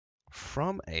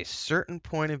from a certain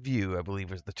point of view, I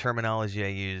believe was the terminology I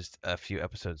used a few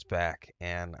episodes back,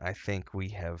 and I think we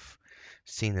have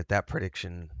seen that that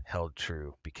prediction held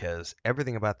true because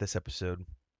everything about this episode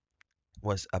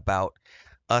was about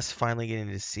us finally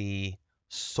getting to see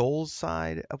Soul's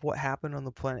side of what happened on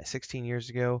the planet 16 years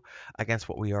ago against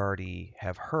what we already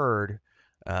have heard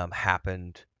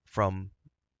happened from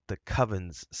the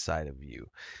Coven's side of view.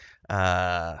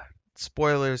 Uh,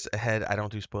 Spoilers ahead. I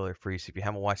don't do spoiler free, so if you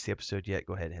haven't watched the episode yet,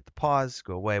 go ahead and hit the pause,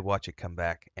 go away, watch it, come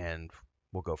back, and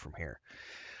we'll go from here.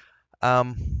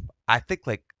 I think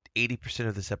like 80%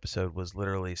 of this episode was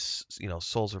literally,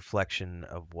 Soul's reflection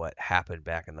of what happened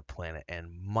back in the planet, and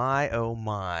my oh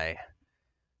my,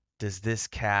 does this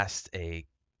cast a,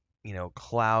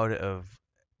 cloud of.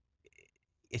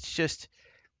 It's just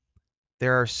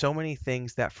there are so many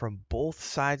things that from both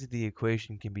sides of the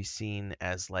equation can be seen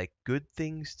as like good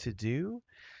things to do,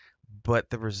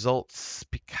 but the results,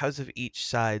 because of each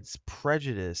side's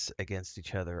prejudice against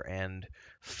each other and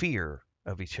fear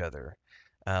of each other,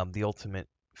 the ultimate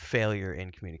failure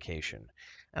in communication.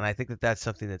 And I think that that's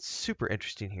something that's super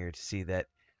interesting here to see that,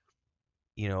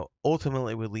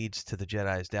 ultimately what leads to the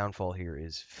Jedi's downfall here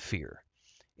is fear.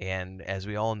 And as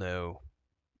we all know,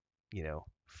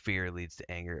 fear leads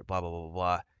to anger, blah, blah, blah, blah,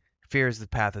 blah. Fear is the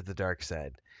path of the dark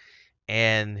side.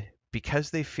 And because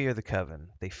they fear the coven,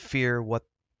 they fear what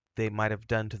they might have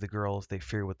done to the girls, they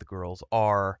fear what the girls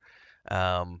are.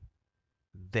 Um,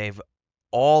 they've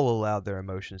all allowed their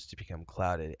emotions to become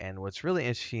clouded. And what's really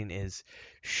interesting is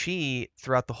she,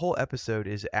 throughout the whole episode,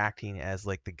 is acting as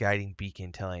like the guiding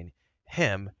beacon, telling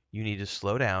him, you need to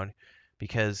slow down.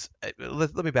 Because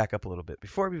let me back up a little bit.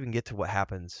 Before we even get to what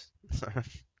happens,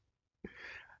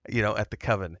 at the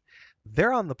coven,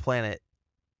 they're on the planet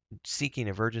seeking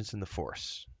a virgins in the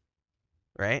Force,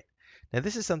 right? Now,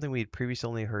 this is something we had previously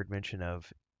only heard mention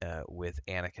of with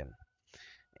Anakin,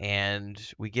 and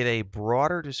we get a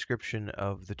broader description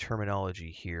of the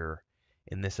terminology here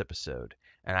in this episode.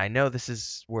 And I know this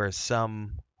is where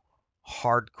some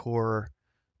hardcore,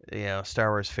 Star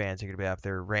Wars fans are going to be out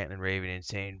there ranting and raving and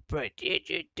saying, "But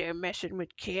they're messing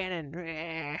with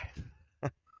canon."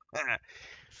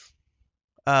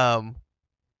 um,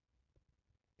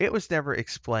 it was never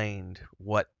explained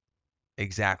what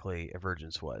exactly a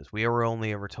Virgins was. We were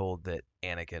only ever told that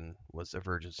Anakin was a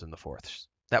Virgins in the Force.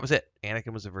 That was it.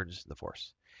 Anakin was a Virgins in the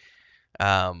Force.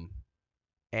 Um,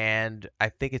 and I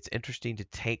think it's interesting to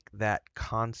take that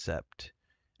concept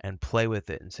and play with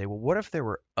it and say, well, what if there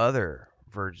were other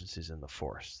Virginses in the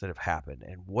Force that have happened?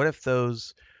 And what if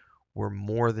those were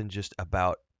more than just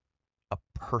about a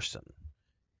person?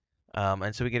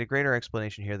 And so we get a greater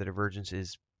explanation here that a Virgins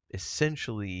is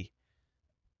essentially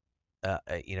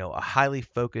a highly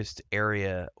focused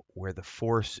area where the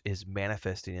force is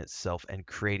manifesting itself and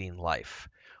creating life,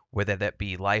 whether that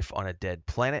be life on a dead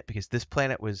planet, because this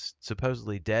planet was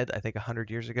supposedly dead, I think 100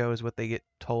 years ago is what they get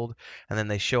told, and then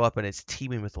they show up and it's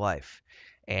teeming with life,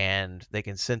 and they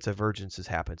can sense a vergence has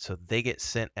happened, so they get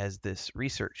sent as this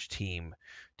research team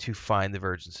to find the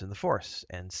vergence in the force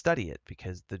and study it,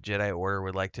 because the Jedi Order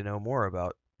would like to know more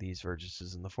about these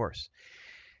vergences in the force.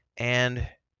 And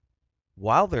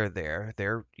while they're there,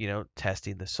 they're,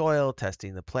 testing the soil,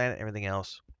 testing the planet, everything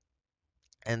else.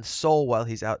 And Soul, while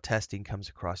he's out testing, comes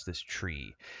across this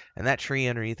tree. And that tree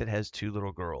underneath it has two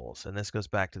little girls. And this goes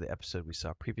back to the episode we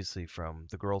saw previously from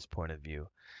the girls' point of view,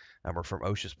 or from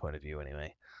Osha's point of view,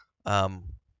 anyway. Um,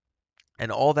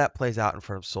 and all that plays out in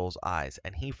front of Soul's eyes.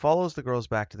 And he follows the girls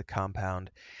back to the compound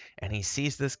and he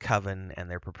sees this coven and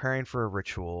they're preparing for a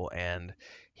ritual. And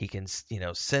he can,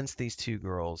 sense these two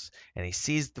girls and he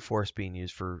sees the force being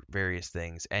used for various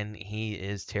things. And he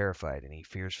is terrified and he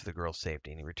fears for the girl's safety.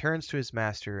 And he returns to his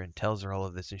master and tells her all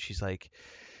of this. And she's like,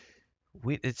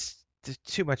 it's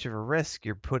too much of a risk.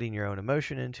 You're putting your own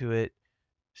emotion into it.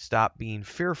 Stop being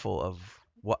fearful of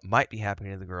what might be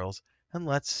happening to the girls and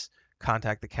let's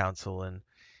contact the council. And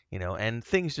and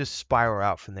things just spiral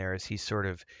out from there as he sort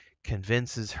of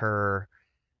convinces her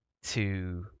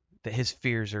to that his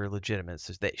fears are legitimate,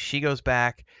 so that she goes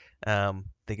back.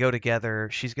 They go together.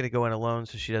 She's going to go in alone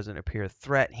so she doesn't appear a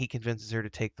threat. He convinces her to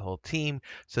take the whole team,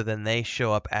 so then they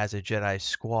show up as a Jedi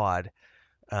squad.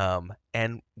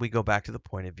 And we go back to the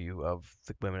point of view of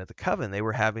the women of the coven. They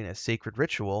were having a sacred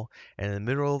ritual, and in the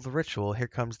middle of the ritual, here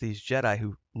comes these Jedi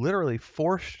who literally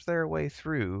forced their way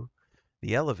through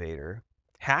the elevator,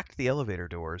 hacked the elevator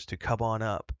doors to come on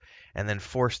up, and then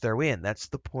forced their way in. That's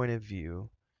the point of view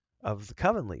of the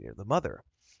coven leader, the mother.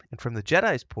 And from the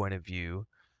Jedi's point of view,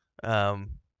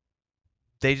 um,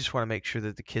 they just want to make sure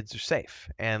that the kids are safe.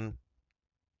 And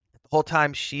the whole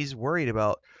time she's worried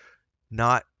about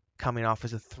not coming off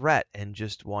as a threat and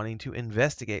just wanting to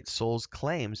investigate Soul's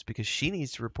claims because she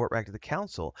needs to report back to the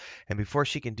council. And before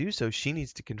she can do so, she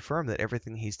needs to confirm that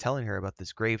everything he's telling her about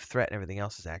this grave threat and everything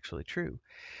else is actually true.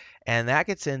 And that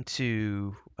gets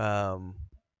into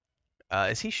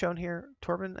is he shown here?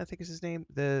 Torben, I think is his name.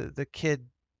 The kid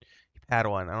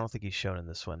Padawan. I don't think he's shown in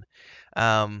this one.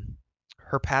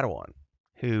 Her Padawan,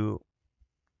 who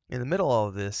in the middle of all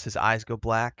of this, his eyes go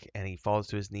black and he falls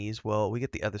to his knees. Well, we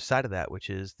get the other side of that, which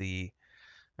is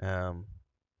um,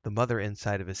 the mother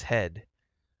inside of his head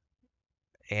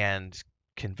and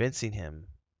convincing him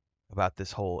about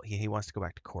this whole. He wants to go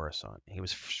back to Coruscant. He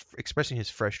was expressing his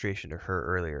frustration to her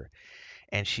earlier,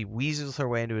 and she weasels her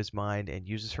way into his mind and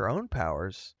uses her own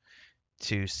powers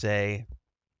to say,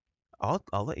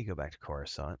 I'll let you go back to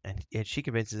Coruscant. And she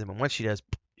convinces him, and once she does,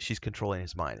 she's controlling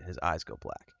his mind, and his eyes go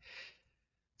black.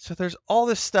 So there's all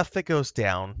this stuff that goes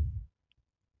down.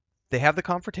 They have the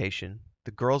confrontation.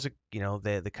 The girls,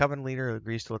 the Coven leader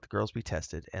agrees to let the girls be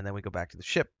tested, and then we go back to the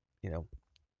ship. You know,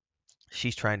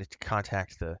 she's trying to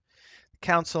contact the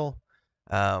council.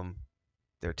 Um,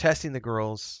 they're testing the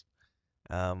girls.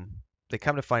 They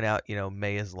come to find out,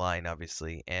 May is lying,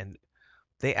 obviously, and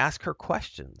they ask her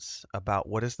questions about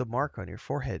what does the mark on your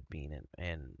forehead mean,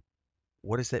 and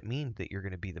what does that mean that you're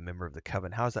going to be the member of the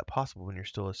coven? How is that possible when you're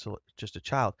still just a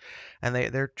child? And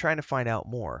they're trying to find out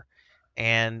more.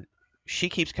 And she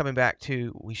keeps coming back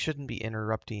to we shouldn't be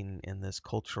interrupting in this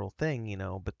cultural thing,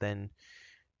 but then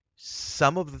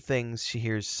some of the things she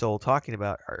hears Soul talking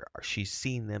about she's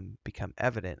seen them become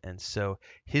evident, and so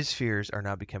his fears are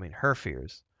now becoming her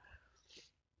fears.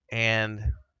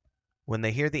 And when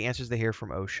they hear the answers they hear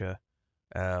from Osha,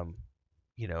 um,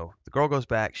 the girl goes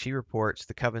back, she reports,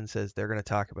 the Coven says they're going to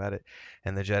talk about it,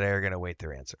 and the Jedi are going to wait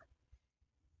their answer.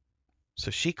 So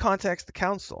she contacts the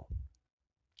council,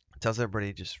 tells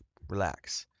everybody just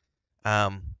relax.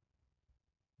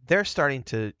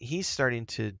 He's starting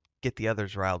to get the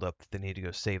others riled up that they need to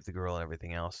go save the girl and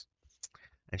everything else.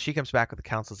 And she comes back with the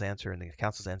council's answer, and the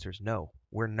council's answer is no,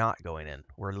 we're not going in.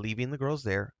 We're leaving the girls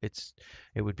there. It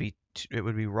would be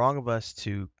wrong of us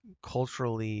to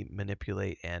culturally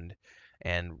manipulate and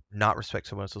not respect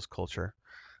someone else's culture.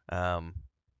 Um,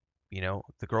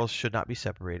 the girls should not be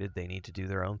separated. They need to do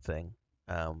their own thing.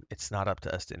 It's not up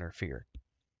to us to interfere.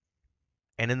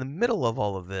 And in the middle of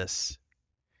all of this,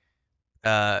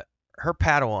 her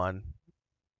Padawan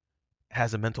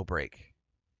has a mental break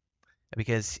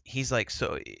because he's like,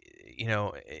 so,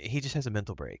 he just has a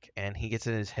mental break, and he gets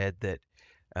in his head that,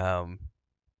 um,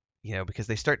 because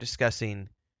they start discussing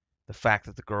the fact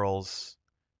that the girls,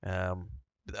 the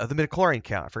midichlorian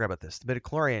count. I forgot about this. The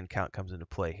midichlorian count comes into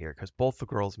play here because both the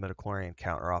girls' midichlorian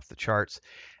count are off the charts,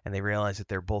 and they realize that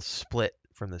they're both split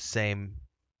from the same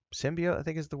symbiote, I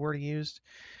think is the word he used.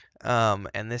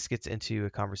 And this gets into a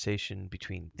conversation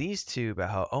between these two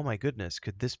about how, oh my goodness,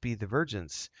 could this be the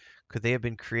Virgins? Could they have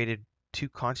been created two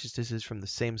consciousnesses from the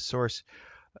same source?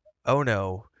 Oh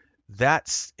no,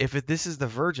 this is the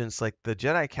Virgins, like the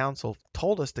Jedi Council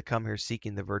told us to come here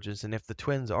seeking the Virgins, and if the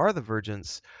twins are the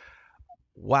Virgins,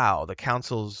 wow, the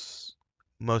Council's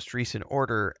most recent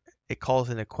order, it calls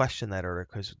into question that order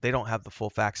because they don't have the full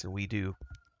facts and we do.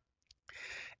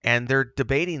 And they're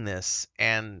debating this,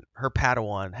 and her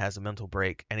Padawan has a mental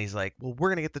break, and he's like, well, we're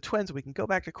going to get the twins and we can go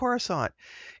back to Coruscant,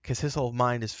 because his whole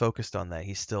mind is focused on that.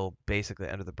 He's still basically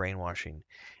under the brainwashing,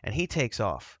 and he takes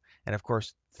off. And of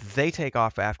course, they take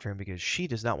off after him because she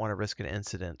does not want to risk an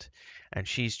incident, and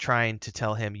she's trying to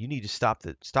tell him, you need to stop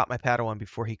my Padawan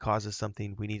before he causes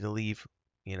something. We need to leave,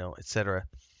 etc.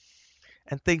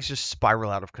 And things just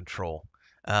spiral out of control.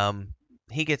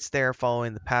 He gets there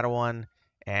following the Padawan,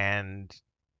 and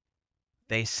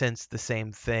they sense the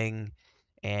same thing,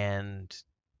 and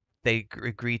they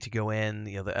agree to go in.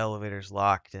 The elevator's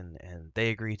locked, and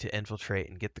they agree to infiltrate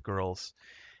and get the girls.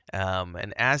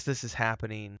 And as this is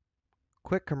happening,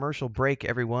 quick commercial break,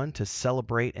 everyone, to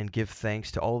celebrate and give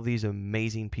thanks to all of these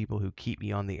amazing people who keep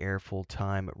me on the air full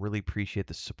time. Really appreciate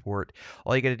the support.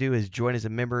 All you got to do is join as a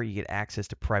member. You get access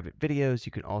to private videos.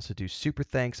 You can also do super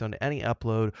thanks on any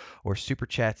upload or super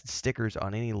chats and stickers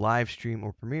on any live stream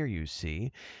or premiere you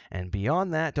see. And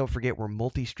beyond that, don't forget we're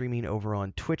multi-streaming over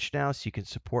on Twitch now, so you can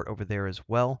support over there as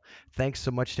well. Thanks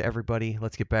so much to everybody.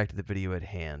 Let's get back to the video at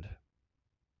hand.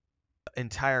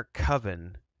 Entire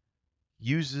coven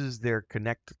uses their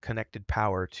connected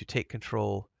power to take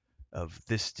control of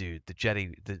this dude, the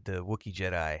Jedi, the Wookiee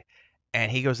Jedi,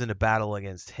 and he goes into battle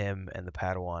against him and the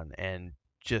Padawan, and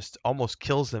just almost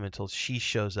kills them until she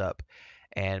shows up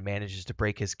and manages to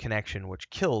break his connection,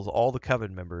 which kills all the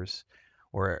Coven members,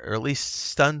 or at least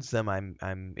stuns them.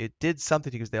 It did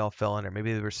something because they all fell under.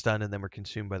 Maybe they were stunned and then were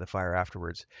consumed by the fire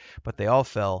afterwards, but they all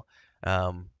fell.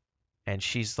 Um, and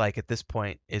she's like at this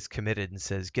point is committed and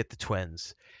says, "Get the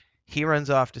twins." He runs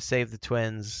off to save the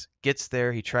twins, gets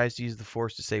there, he tries to use the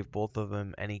force to save both of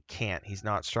them, and he can't. He's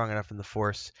not strong enough in the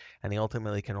force, and he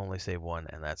ultimately can only save one,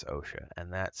 and that's Osha.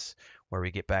 And that's where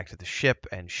we get back to the ship,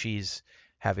 and she's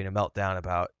having a meltdown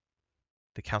about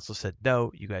the council said,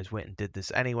 no, you guys went and did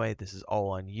this anyway. This is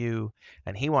all on you.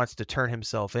 And he wants to turn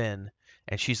himself in.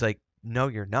 And she's like, no,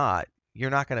 you're not. You're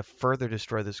not going to further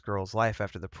destroy this girl's life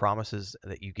after the promises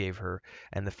that you gave her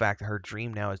and the fact that her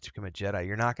dream now is to become a Jedi.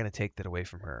 You're not going to take that away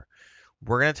from her.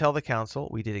 We're going to tell the council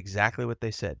we did exactly what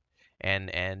they said. And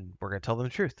we're going to tell them the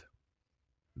truth.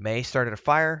 May started a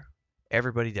fire.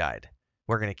 Everybody died.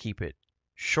 We're going to keep it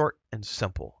short and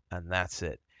simple. And that's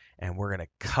it. And we're going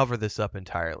to cover this up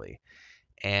entirely.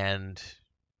 And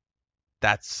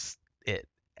that's it.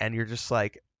 And you're just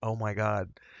like, oh my God.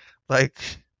 Like,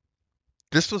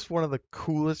 this was one of the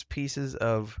coolest pieces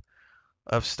of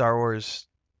Star Wars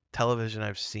television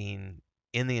I've seen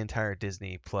in the entire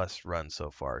Disney Plus run so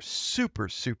far. Super,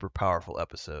 super powerful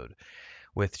episode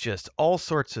with just all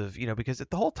sorts of, because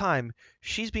the whole time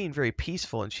she's being very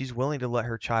peaceful and she's willing to let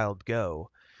her child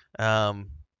go. Um,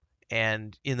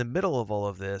 and in the middle of all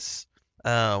of this,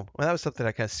 well, that was something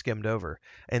I kind of skimmed over.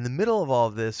 In the middle of all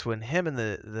of this, when him and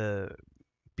the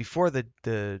before the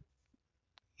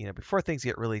before things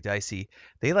get really dicey,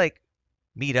 they like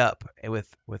meet up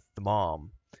with the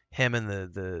mom, him and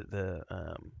the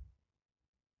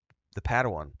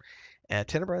Padawan,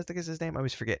 Tenebra, I think is his name. I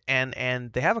always forget.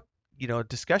 And they have a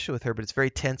discussion with her, but it's very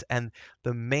tense. And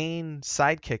the main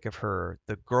sidekick of her,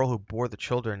 the girl who bore the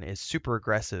children, is super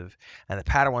aggressive, and the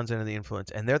Padawan's under the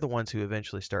influence, and they're the ones who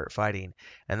eventually start fighting.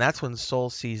 And that's when Soul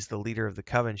sees the leader of the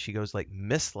coven. She goes like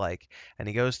mist-like, and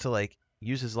he goes to like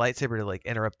use his lightsaber to like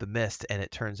interrupt the mist, and it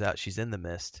turns out she's in the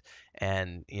mist,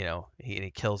 and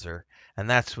he kills her. And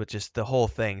that's what just the whole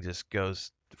thing just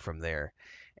goes from there.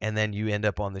 And then you end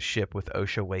up on the ship with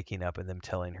Osha waking up and them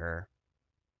telling her,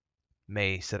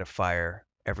 May set a fire,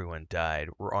 everyone died,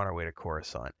 we're on our way to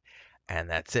Coruscant. And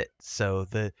that's it. So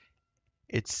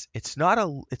it's not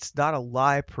a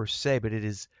lie per se, but it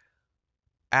is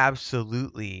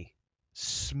absolutely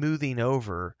smoothing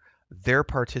over their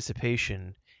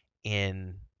participation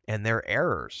in and their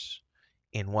errors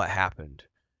in what happened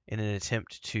in an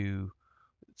attempt to,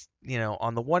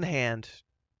 on the one hand,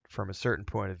 from a certain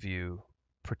point of view,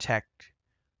 protect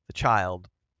the child,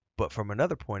 but from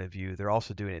another point of view, they're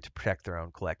also doing it to protect their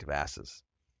own collective asses.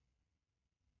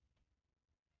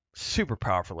 Super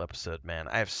powerful episode, man.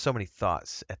 I have so many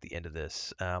thoughts at the end of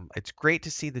this. It's great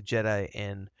to see the Jedi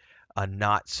in a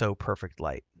not so perfect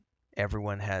light.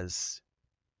 Everyone has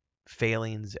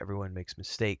failings. Everyone makes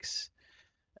mistakes.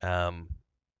 Um,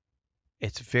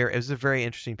 it was a very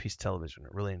interesting piece of television. I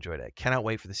really enjoyed it. I cannot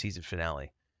wait for the season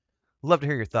finale. Love to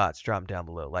hear your thoughts. Drop them down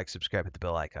below. Like, subscribe, hit the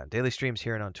bell icon. Daily streams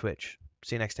here and on Twitch.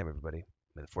 See you next time, everybody.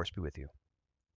 May the force be with you.